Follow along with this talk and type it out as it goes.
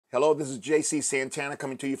Hello, this is JC Santana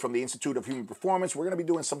coming to you from the Institute of Human Performance. We're going to be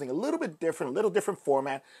doing something a little bit different, a little different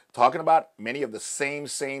format, talking about many of the same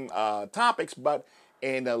topics, but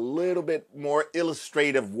in a little bit more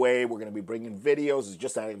illustrative way. We're going to be bringing videos. It's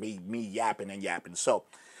just not going to be me yapping and yapping. So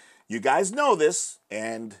you guys know this,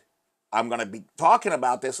 and I'm going to be talking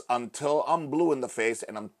about this until I'm blue in the face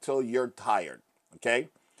and until you're tired, okay?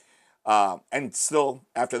 And still,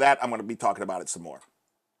 after that, I'm going to be talking about it some more.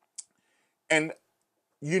 And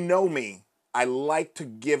you know me, I like to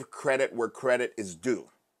give credit where credit is due.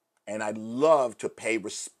 And I love to pay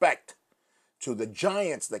respect to the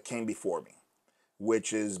giants that came before me,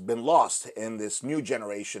 which has been lost in this new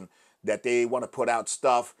generation that they want to put out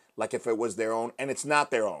stuff like if it was their own, and it's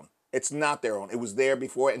not their own. It's not their own. It was there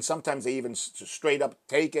before, and sometimes they even straight up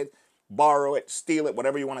take it, borrow it, steal it,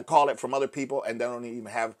 whatever you want to call it, from other people, and they don't even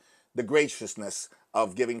have the graciousness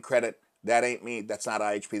of giving credit. That ain't me. That's not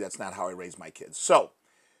IHP. That's not how I raise my kids. So,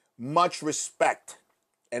 much respect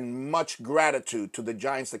and much gratitude to the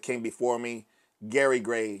giants that came before me, Gary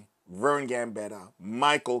Gray, Vern Gambetta,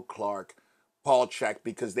 Michael Clark, Paul Chek,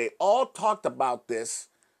 because they all talked about this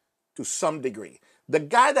to some degree. The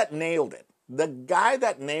guy that nailed it in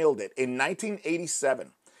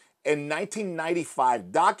 1987 and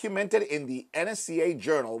 1995, documented in the NSCA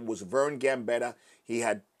Journal, was Vern Gambetta. He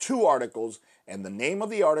had 2 articles, and the name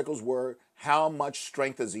of the articles were How Much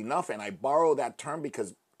Strength is Enough, and I borrow that term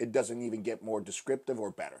because it doesn't even get more descriptive or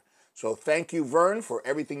better. So thank you, Vern, for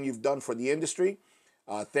everything you've done for the industry.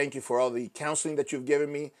 Thank you for all the counseling that you've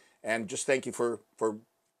given me. And just thank you for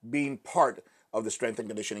being part of the strength and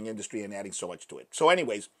conditioning industry and adding so much to it. So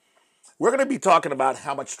anyways, we're going to be talking about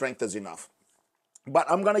how much strength is enough. But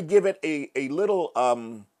I'm going to give it a little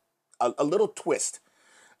twist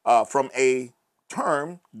from a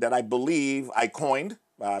term that I believe I coined.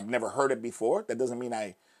 I've never heard it before. That doesn't mean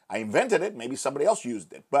I invented it. Maybe somebody else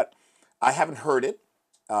used it. But I haven't heard it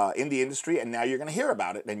in the industry, and now you're going to hear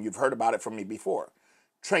about it, and you've heard about it from me before.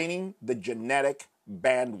 Training the genetic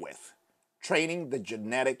bandwidth. Training the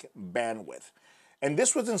genetic bandwidth. And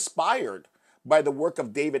this was inspired by the work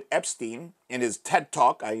of David Epstein in his TED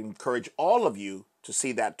Talk. I encourage all of you to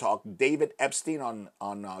see that talk. David Epstein on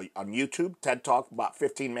YouTube, TED Talk, about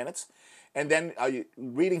 15 minutes. And then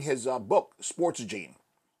reading his book, Sports Gene.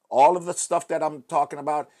 All of the stuff that I'm talking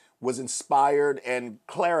about was inspired and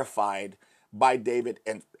clarified by David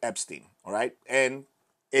Epstein, all right? And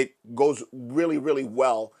it goes really, really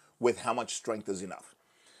well with how much strength is enough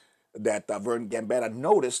that Vern Gambetta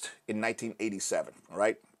noticed in 1987, all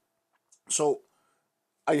right? So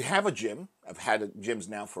I have a gym. I've had gyms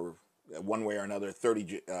now for one way or another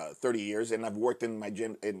 30 years, and I've worked in my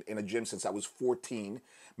gym in a gym since I was 14.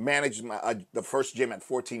 Managed the first gym at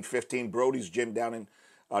 14, 15, Brody's gym down in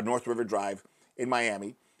North River Drive in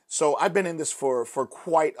Miami. So I've been in this for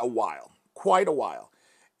quite a while.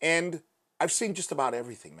 And I've seen just about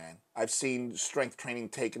everything, man. I've seen strength training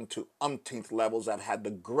taken to umpteenth levels. I've had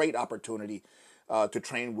the great opportunity to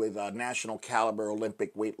train with national caliber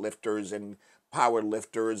Olympic weightlifters and power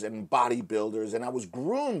lifters and bodybuilders. And I was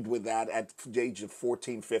groomed with that at the age of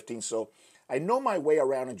 14, 15. So I know my way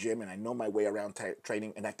around a gym, and I know my way around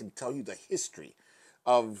training, and I can tell you the history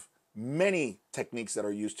of many techniques that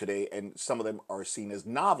are used today, and some of them are seen as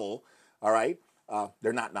novel, all right?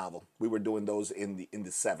 They're not novel. We were doing those in the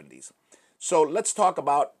 70s. So let's talk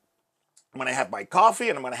about, I'm going to have my coffee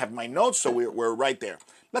and I'm going to have my notes, so we're right there.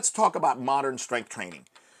 Let's talk about modern strength training.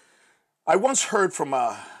 I once heard from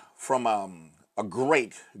a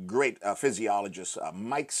great physiologist,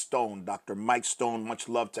 Mike Stone, Dr. Mike Stone, much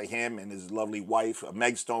love to him and his lovely wife,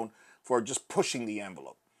 Meg Stone, for just pushing the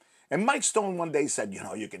envelope. And Mike Stone one day said,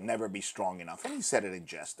 you can never be strong enough. And he said it in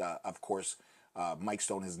jest. Of course, Mike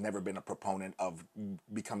Stone has never been a proponent of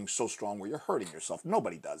becoming so strong where you're hurting yourself.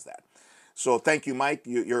 Nobody does that. So thank you, Mike.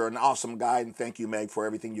 You're an awesome guy, and thank you, Meg, for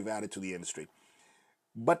everything you've added to the industry.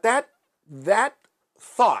 But that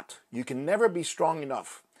thought, you can never be strong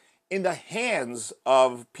enough, in the hands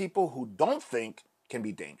of people who don't think, can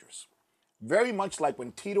be dangerous. Very much like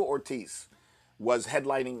when Tito Ortiz was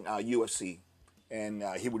headlining UFC, and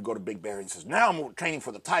he would go to Big Bear and says, now I'm training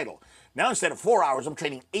for the title. Now instead of 4 hours, I'm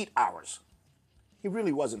training 8 hours. He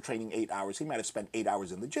really wasn't training 8 hours. He might have spent 8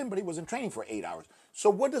 hours in the gym, but he wasn't training for 8 hours. So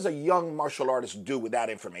what does a young martial artist do with that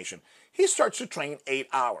information? He starts to train 8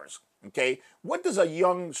 hours, okay? What does a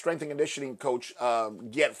young strength and conditioning coach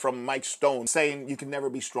get from Mike Stone saying you can never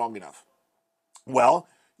be strong enough? Well,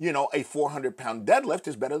 a 400-pound deadlift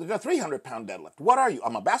is better than a 300-pound deadlift. What are you?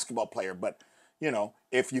 I'm a basketball player, but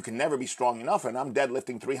if you can never be strong enough and I'm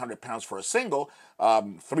deadlifting 300 pounds for a single,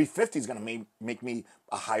 350 is going to make me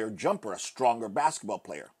a higher jumper, a stronger basketball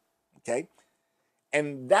player, okay?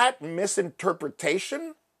 And that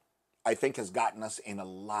misinterpretation, I think, has gotten us in a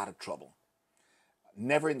lot of trouble.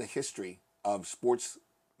 Never in the history of sports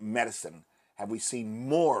medicine have we seen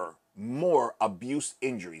more abuse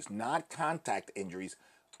injuries, not contact injuries,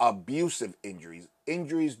 abusive injuries,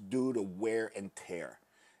 injuries due to wear and tear.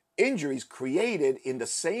 Injuries created in the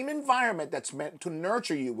same environment that's meant to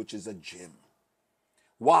nurture you, which is a gym.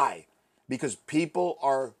 Why? Because people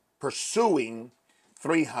are pursuing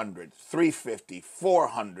 300, 350,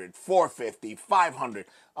 400, 450, 500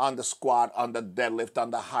 on the squat, on the deadlift,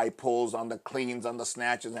 on the high pulls, on the cleans, on the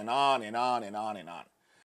snatches, and on and on and on and on.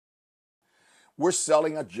 We're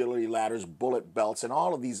selling agility ladders, bullet belts, and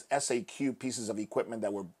all of these SAQ pieces of equipment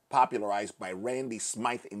that were popularized by Randy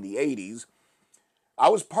Smythe in the 80s. I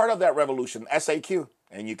was part of that revolution, SAQ,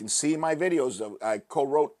 and you can see my videos. I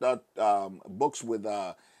co-wrote books with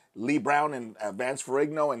Lee Brown and Vance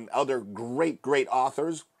Ferrigno and other great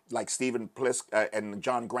authors like Stephen Plisk and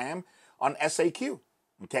John Graham on SAQ,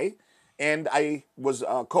 okay? And I was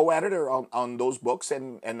a co-editor on those books,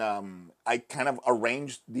 and I kind of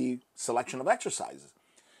arranged the selection of exercises.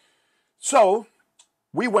 So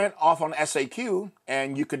we went off on SAQ,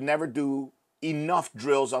 and you could never do enough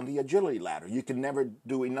drills on the agility ladder. You could never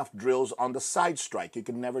do enough drills on the side strike. You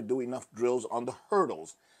could never do enough drills on the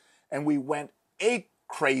hurdles. And we went ape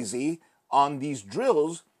crazy on these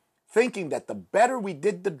drills, thinking that the better we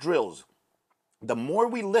did the drills, the more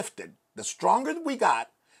we lifted, the stronger we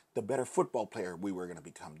got, the better football player we were going to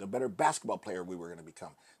become, the better basketball player we were going to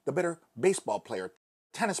become, the better baseball player,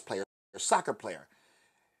 tennis player, soccer player.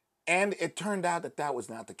 And it turned out that that was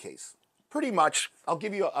not the case. Pretty much, I'll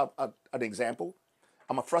give you an example.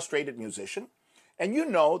 I'm a frustrated musician, and you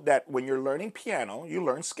know that when you're learning piano, you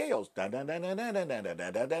learn scales. That's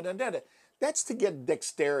to get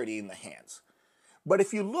dexterity in the hands. But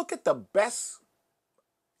if you look at the best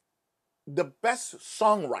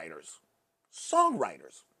songwriters,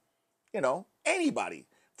 you know, anybody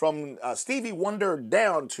from Stevie Wonder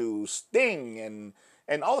down to Sting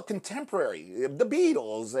and all the contemporary, the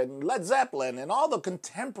Beatles and Led Zeppelin and all the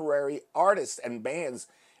contemporary artists and bands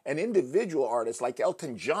and individual artists like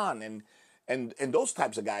Elton John and those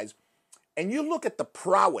types of guys, and you look at the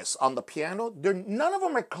prowess on the piano, none of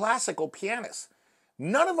them are classical pianists.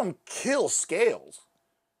 None of them kill scales.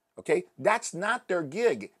 Okay, that's not their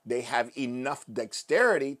gig. They have enough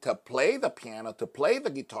dexterity to play the piano, to play the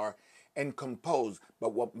guitar, and compose.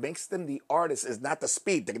 But what makes them the artist is not the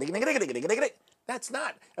speed. That's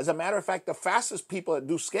not. As a matter of fact, the fastest people that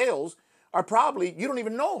do scales are probably, you don't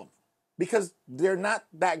even know them, because they're not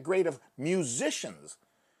that great of musicians.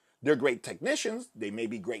 They're great technicians. They may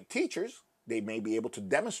be great teachers. They may be able to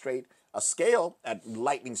demonstrate a scale at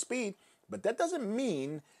lightning speed, but that doesn't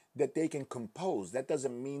mean that they can compose. That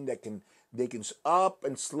doesn't mean that they can up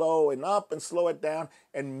and slow it down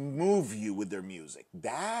and move you with their music.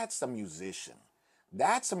 That's a musician.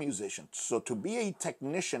 That's a musician. So to be a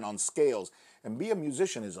technician on scales and be a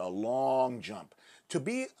musician is a long jump. To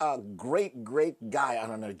be a great guy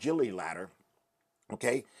on an agility ladder,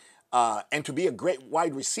 okay, and to be a great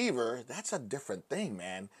wide receiver, that's a different thing,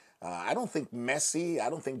 man. I don't think Messi,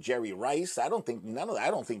 I don't think Jerry Rice, I don't think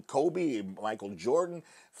Kobe, Michael Jordan,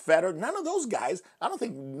 Federer, none of those guys, I don't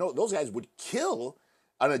think those guys would kill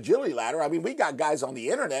an agility ladder. I mean, we got guys on the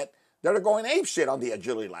internet that are going ape shit on the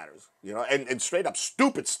agility ladders, you know, and straight up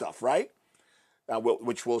stupid stuff, right?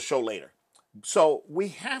 Which we'll show later. So we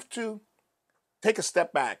have to take a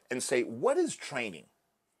step back and say, what is training?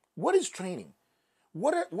 What is training?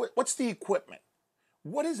 What's the equipment?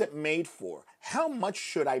 What is it made for? How much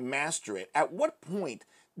should I master it? At what point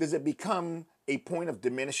does it become a point of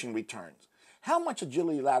diminishing returns? How much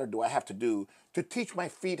agility ladder do I have to do to teach my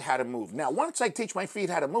feet how to move? Now, once I teach my feet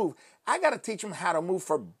how to move, I got to teach them how to move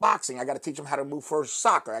for boxing. I got to teach them how to move for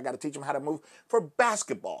soccer. I got to teach them how to move for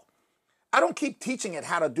basketball. I don't keep teaching it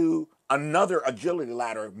how to do another agility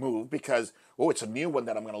ladder move because, oh, it's a new one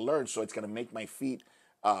that I'm going to learn, so it's going to make my feet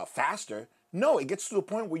faster. No, it gets to the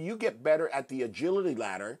point where you get better at the agility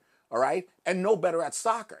ladder, all right, and no better at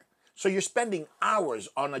soccer. So you're spending hours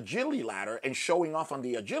on agility ladder and showing off on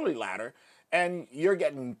the agility ladder, and you're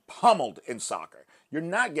getting pummeled in soccer. You're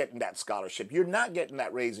not getting that scholarship. You're not getting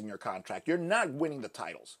that raise in your contract. You're not winning the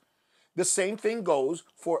titles. The same thing goes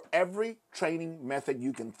for every training method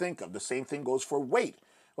you can think of. The same thing goes for weight.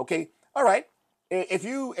 Okay, all right. If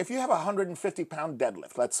you have a 150-pound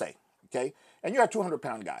deadlift, let's say, okay, and you're a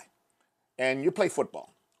 200-pound guy, and you play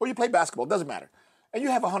football or you play basketball, doesn't matter, and you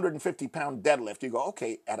have a 150-pound deadlift, you go,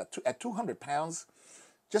 okay, at 200 pounds,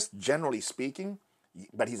 just generally speaking,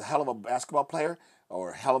 but he's a hell of a basketball player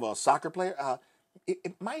or a hell of a soccer player,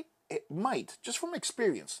 it might, just from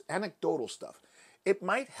experience, anecdotal stuff, it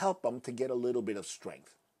might help him to get a little bit of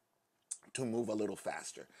strength, to move a little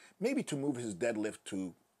faster. Maybe to move his deadlift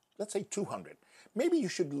to, let's say, 200. Maybe you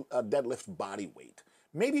should deadlift body weight.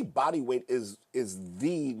 Maybe body weight is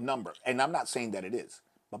the number, and I'm not saying that it is,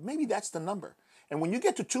 but maybe that's the number. And when you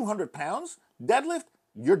get to 200 pounds, deadlift,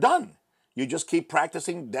 you're done. You just keep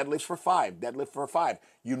practicing deadlifts for 5, deadlift for 5.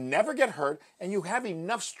 You never get hurt, and you have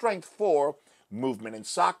enough strength for movement in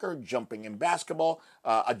soccer, jumping in basketball,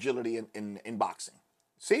 agility in boxing.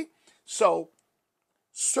 See? So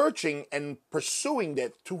searching and pursuing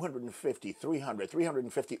that 250, 300,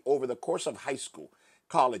 350 over the course of high school,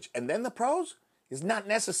 college, and then the pros is not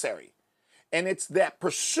necessary. And it's that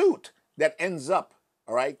pursuit that ends up,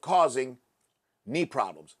 all right, causing knee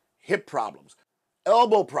problems, hip problems,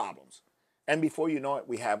 elbow problems. And before you know it,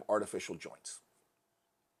 we have artificial joints.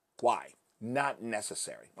 Why? Not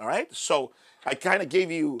necessary. All right? So I kind of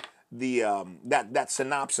gave you the that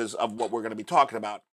synopsis of what we're going to be talking about.